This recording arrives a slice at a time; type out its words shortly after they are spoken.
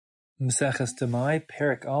Maseches Demai,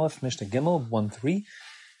 Perek Aleph, Mishnah Gimel 1-3.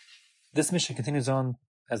 This Mishnah continues on,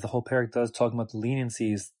 as the whole Perek does, talking about the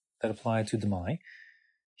leniencies that apply to Demai.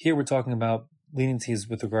 Here we're talking about leniencies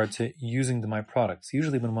with regard to using Demai products.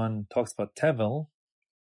 Usually when one talks about tevel,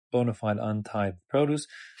 bona fide untithed produce,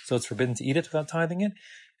 so it's forbidden to eat it without tithing it,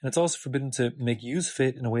 and it's also forbidden to make use of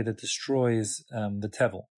it in a way that destroys the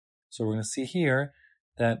tevel. So we're going to see here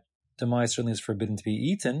that Demai certainly is forbidden to be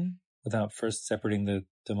eaten without first separating the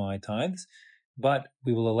Demai tithes, but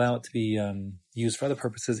we will allow it to be used for other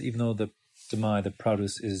purposes, even though the Demai, the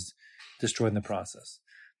produce, is destroyed in the process.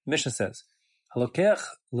 The Mishnah says, Halokech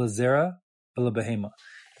lazera b'lebehema.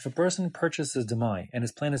 If a person purchases Demai and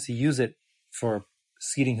his plan is to use it for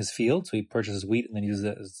seeding his field, so he purchases wheat and then uses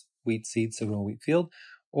it as wheat seeds to grow a wheat field,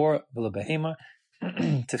 or b'lebehema,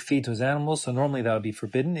 to feed to his animals. So normally that would be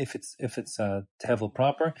forbidden if it's tevel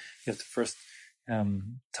proper. You have to first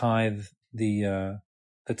tithe the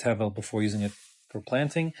tevel before using it for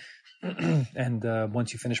planting, and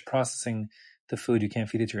once you finish processing the food, you can't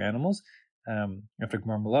feed it to your animals. You have to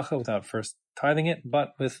gmar malacha without first tithing it.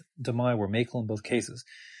 But with Demai, we're makel in both cases.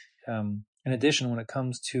 In addition, when it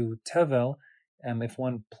comes to tevel, if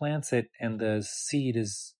one plants it and the seed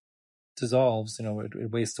dissolves,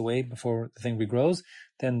 it wastes away before the thing regrows,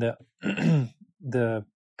 then the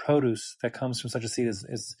produce that comes from such a seed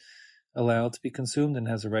is allowed to be consumed and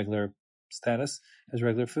has a regular status as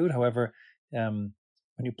regular food. However, when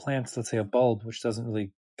you plant, let's say, a bulb, which doesn't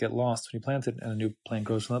really get lost when you plant it, and a new plant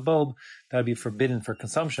grows from that bulb, that would be forbidden for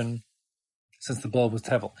consumption since the bulb was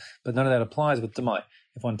tevel. But none of that applies with Demai.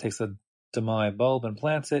 If one takes a Demai bulb and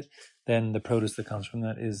plants it, then the produce that comes from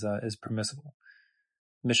that is permissible.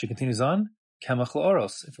 Mishnah continues on, Kamach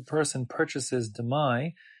la'oros. If a person purchases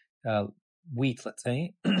Demai, wheat, let's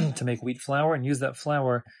say, to make wheat flour and use that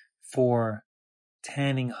flour for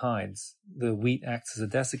tanning hides. The wheat acts as a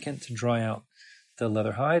desiccant to dry out the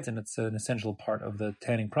leather hides, and it's an essential part of the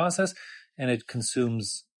tanning process, and it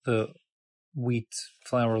consumes the wheat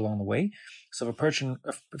flour along the way. So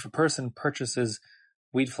if a person purchases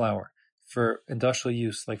wheat flour for industrial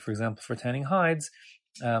use, like for example for tanning hides,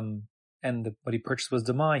 and what he purchased was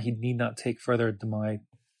Demai, he need not take further Demai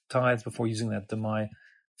tithes before using that Demai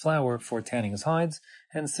flour for tanning his hides.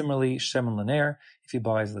 And similarly, shemen laner, if he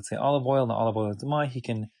buys, let's say, olive oil, and the olive oil is Demai, he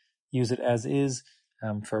can use it as is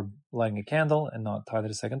for lighting a candle and not tithe it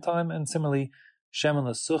a second time. And similarly, shemen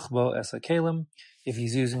l'suchbo es hakelim, if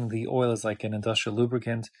he's using the oil as like an industrial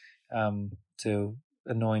lubricant to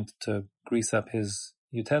anoint, to grease up his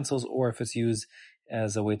utensils, or if it's used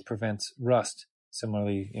as a way to prevent rust,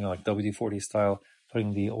 similarly, like WD-40 style,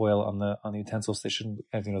 putting the oil on the utensil station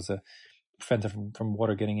as a prevent it from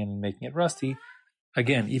water getting in and making it rusty.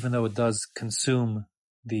 Again, even though it does consume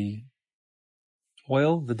the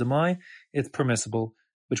oil, the Demai, it's permissible,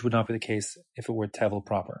 which would not be the case if it were tevel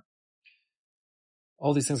proper.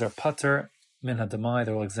 All these things are pater min ha-Demai,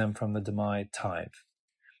 they're all exempt from the Demai tithe.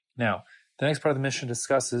 Now, the next part of the Mishnah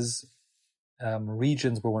discusses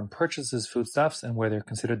regions where one purchases foodstuffs and where they're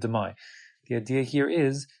considered Demai. The idea here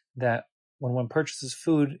is that when one purchases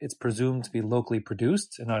food, it's presumed to be locally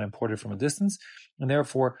produced and not imported from a distance. And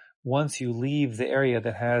therefore, once you leave the area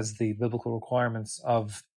that has the biblical requirements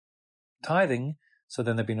of tithing, so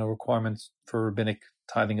then there'd be no requirements for rabbinic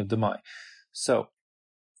tithing of Demai. So,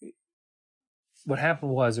 what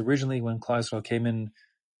happened was, originally when Klal Yisrael came in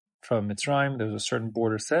from Mitzrayim, there was a certain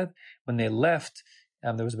border set. When they left,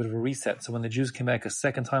 there was a bit of a reset. So when the Jews came back a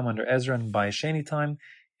second time under Ezra and by Sheni time,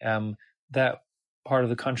 that part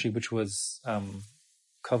of the country which was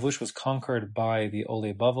kavush was conquered by the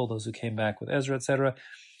Olei Bavel, those who came back with Ezra, etc.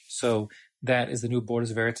 So that is the new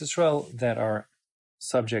borders of Eretz Yisrael that are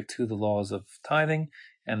subject to the laws of tithing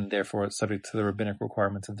and therefore subject to the rabbinic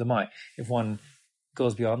requirements of Demai. If one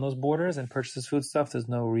goes beyond those borders and purchases foodstuff, there's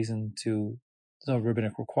no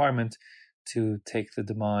rabbinic requirement to take the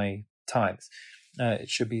Demai tithes. It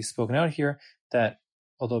should be spoken out here that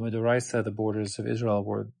although Midoraisa, the borders of Israel,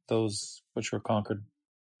 were those which were conquered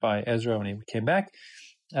by Ezra when he came back,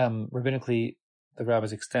 rabbinically, the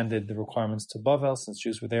rabbis extended the requirements to Bavel, since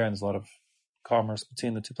Jews were there, and there's a lot of commerce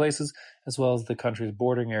between the two places, as well as the countries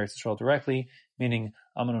bordering Eretz Yisrael directly, meaning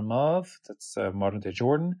Ammon and Moab, that's modern-day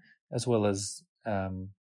Jordan, as well as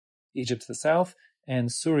Egypt to the south,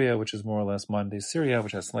 and Syria, which is more or less modern-day Syria,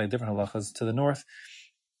 which has slightly different halachas, to the north.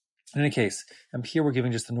 In any case, here we're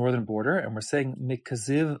giving just the northern border, and we're saying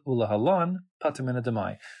Mikaziv ulahalan patamina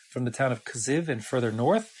Demai. From the town of Kaziv and further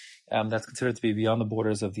north, that's considered to be beyond the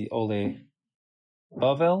borders of the Olei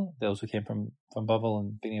Bavel, those who came from Bavel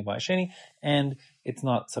and beginning of Sheni, and it's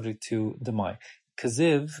not subject to Demai.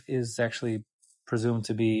 Kaziv is actually presumed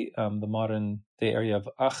to be the modern day area of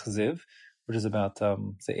Achziv, which is about,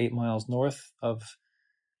 say, 8 miles north of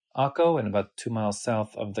Akko and about 2 miles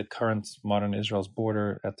south of the current modern Israel's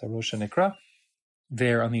border at the Rosh Nikra,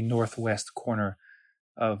 there on the northwest corner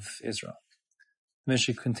of Israel. The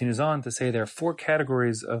Mishnah continues on to say there are 4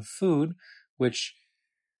 categories of food which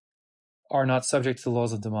are not subject to the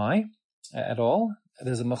laws of Demai at all.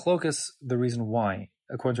 There's a machlokas, the reason why.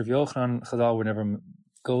 According to Rav Yochanan, Chazal were never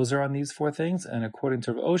gozer on these 4 things, and according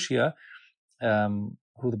to Rav Oshia,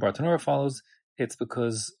 who the Bartanura follows, it's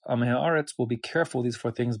because Amei Haaretz will be careful of these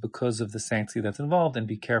 4 things because of the sanctity that's involved and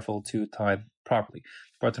be careful to tithe properly.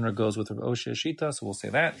 Bartanura goes with Rav Oshia Shita, so we'll say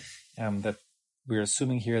that we're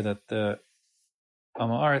assuming here that the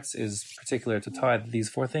Amei Haaretz is particular to tithe these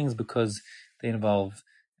 4 things because they involve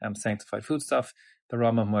sanctified foodstuff. The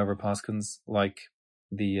Rambam, however, paskins like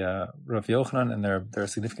the Rav Yochanan, and there are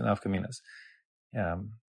significant nafkaminas.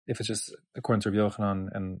 If it's just according to Rav Yochanan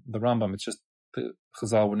and the Rambam, it's just the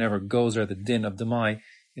Chazal would never gozer the din of Demai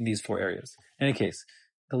in these 4 areas. In any case,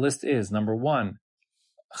 the list is, number 1,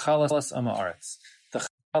 chalas Amei Haaretz. The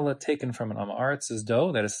challah taken from an Amei Haaretz is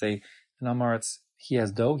dough. That is, say, an Amei Haaretz, he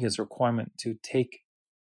has dough. He has a requirement to take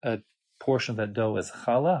a portion of that dough as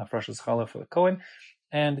challah, hafrashas challah for the Kohen,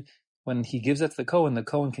 and when he gives it to the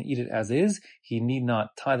Kohen can eat it as is. He need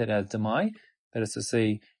not tithe it as Demai. That is to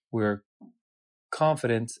say, we're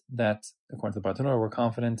confident that, according to the Bartanura, we're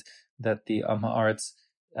confident that the Amei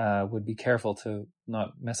Haaretz would be careful to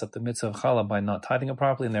not mess up the mitzvah of challah by not tithing it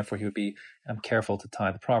properly, and therefore he would be careful to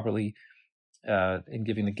tithe properly in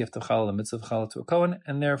giving the gift of challah, the mitzvah of challah, to a Kohen,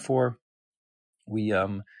 and therefore we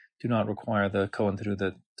do not require the Kohen to do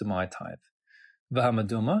the Demai tithe.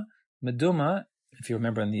 V'hamaduma, meduma, if you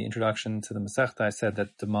remember in the introduction to the Masechta, I said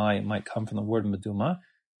that Demai might come from the word meduma.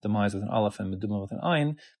 Demai is with an aleph and meduma with an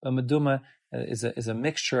ayin, but meduma is a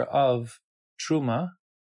mixture of truma,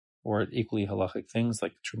 or equally halachic things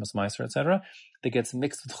like trumas meiser, etc., that gets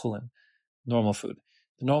mixed with chulin, normal food.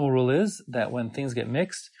 The normal rule is that when things get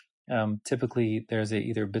mixed, typically there's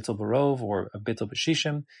either bittul barov or a bittul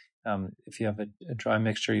b'shishim. If you have a dry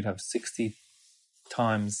mixture, you'd have 60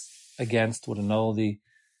 times against would annul the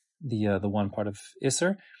one part of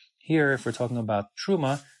Isser. Here, if we're talking about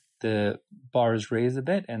Truma, the bar is raised a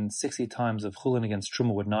bit, and 60 times of Chulin against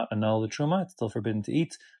Truma would not annul the Truma. It's still forbidden to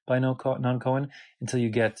eat by non-Kohen until you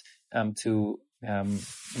get to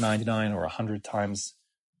 99 or 100 times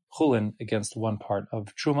Chulin against one part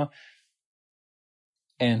of Truma.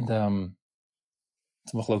 And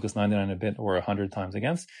it's Machlokas 99 a bit or 100 times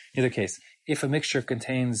against. In either case, if a mixture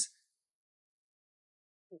contains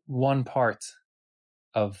 1 part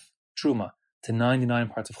of Truma to 99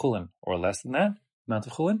 parts of Chulin, or less than that amount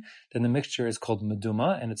of Chulin, then the mixture is called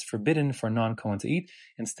meduma, and it's forbidden for a non-Kohen to eat.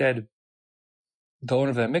 Instead, the owner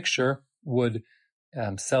of that mixture would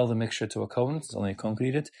sell the mixture to a Kohen, so only a Kohen could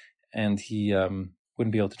eat it, and he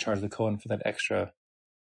wouldn't be able to charge the Kohen for that extra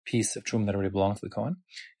piece of Truma that already belonged to the Kohen.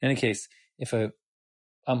 In any case, if a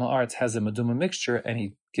Amei Haaretz has a meduma mixture and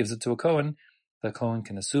he gives it to a Kohen, the Kohen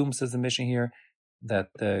can assume, says the Mishnah here, that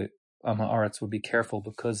the Amei Haaretz would be careful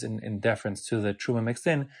because in deference to the Truma mixed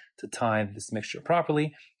in, to tithe this mixture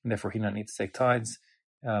properly, and therefore he not need to take tithes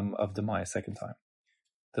of Demai a second time.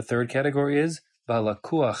 The third category is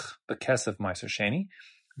Balakuach Bekesef Meiser Sheni,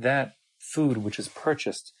 that food which is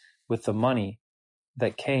purchased with the money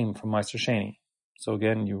that came from Meiser Sheni. So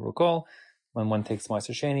again, you recall, when one takes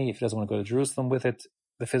Meiser Sheni, if he doesn't want to go to Jerusalem with it,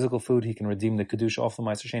 the physical food, he can redeem the Kedusha off the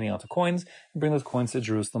Meiser Sheni onto coins, and bring those coins to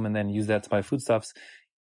Jerusalem, and then use that to buy foodstuffs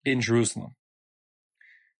in Jerusalem.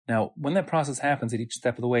 Now, when that process happens, at each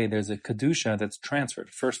step of the way, there's a Kedusha that's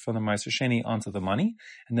transferred, first from the Meiser Sheni onto the money,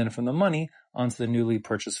 and then from the money onto the newly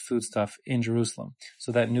purchased foodstuff in Jerusalem.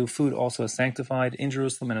 So that new food also is sanctified in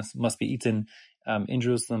Jerusalem, and it must be eaten in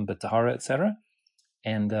Jerusalem, but tahara, etc.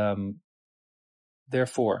 And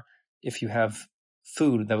therefore, if you have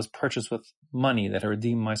food that was purchased with money that are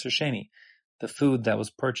redeemed Meiser Sheni, the food that was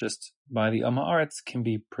purchased by the Amei Haaretz can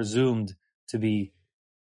be presumed to be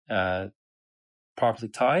properly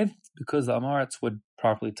tithed, because the Amei Haaretz would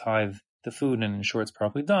properly tithe the food and ensure it's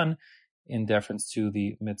properly done in deference to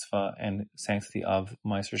the mitzvah and sanctity of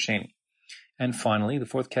Meiser Sheni. And finally, the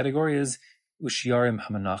fourth category is Ushiyarim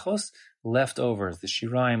HaMenachos, leftovers, the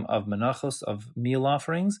shiraim of menachos, of meal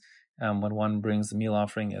offerings. When one brings the meal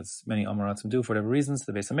offering, as many Amei Haaretzim do for whatever reasons,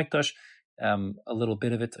 to the Beis HaMikdash, a little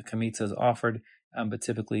bit of it, a kamitza, is offered, but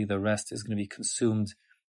typically the rest is going to be consumed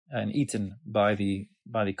and eaten by the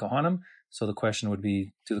Kohanim. So the question would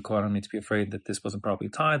be, do the Kohanim need to be afraid that this wasn't properly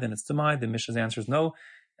tithed and it's Demai? The Mishnah's answer is no.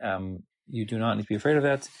 You do not need to be afraid of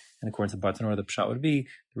that. And according to Bartanura, the pshat would be,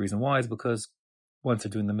 the reason why is because once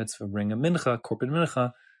they're doing the mitzvah, bring a mincha, korban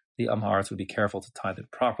mincha, the Haaretz would be careful to tithe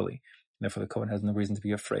it properly. And therefore, the Kohen has no reason to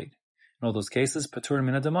be afraid. In all those cases, patur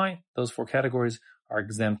min demai, those 4 categories are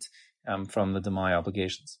exempt from the demai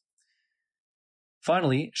obligations.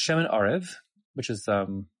 Finally, shemen arev, which is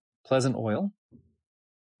pleasant oil.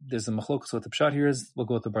 There's a machlokus what the pshat here is. We'll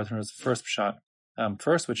go with the Bartano's first pshat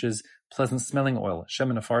first, which is pleasant smelling oil.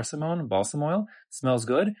 Shemen afarsimon, balsam oil, smells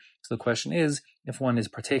good. So the question is, if one is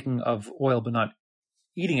partaking of oil but not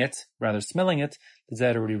eating it, rather smelling it, does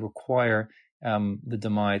that already require the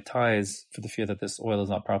demai ties for the fear that this oil is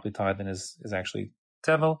not properly tied and is actually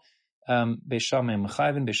tevel? Beis Shammai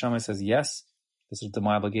mechayvin. Beis Shammai says yes, this is a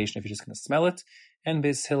demai obligation if you're just going to smell it. And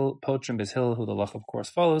Beis Hillel, Potrim Beis Hillel, who the lach of course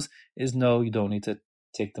follows, is no, you don't need to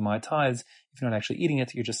take demai ties if you're not actually eating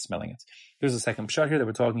it, you're just smelling it. There's a second pshat here that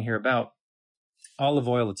we're talking here about olive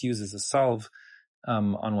oil. It's used as a salve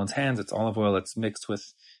on one's hands. It's olive oil that's mixed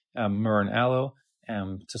with myrrh and aloe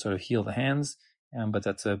to sort of heal the hands. But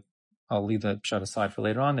I'll leave that pshat aside for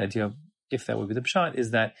later on. The idea, if that would be the pshat,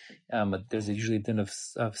 is that there's usually a din of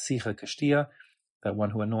sicha kashtia, that one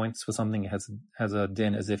who anoints with something has a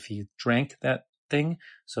din as if he drank that thing.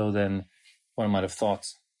 So then one might have thought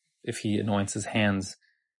if he anoints his hands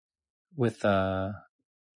with the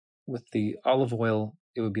olive oil,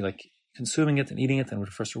 it would be like consuming it and eating it, and would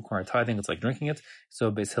first require tithing. It's like drinking it.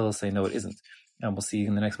 So Beis Hillel say no, it isn't. And we'll see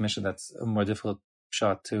in the next mission that's a more difficult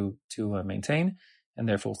pshat to maintain, and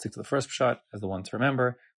therefore we'll stick to the first pshat as the one to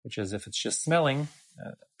remember, which is if it's just smelling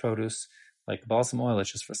produce like balsam oil,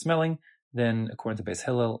 it's just for smelling, then according to Beis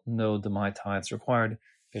Hillel, no demai tithes required.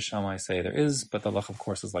 Beis Shammai say there is, but the lach of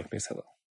course is like Beis Hillel.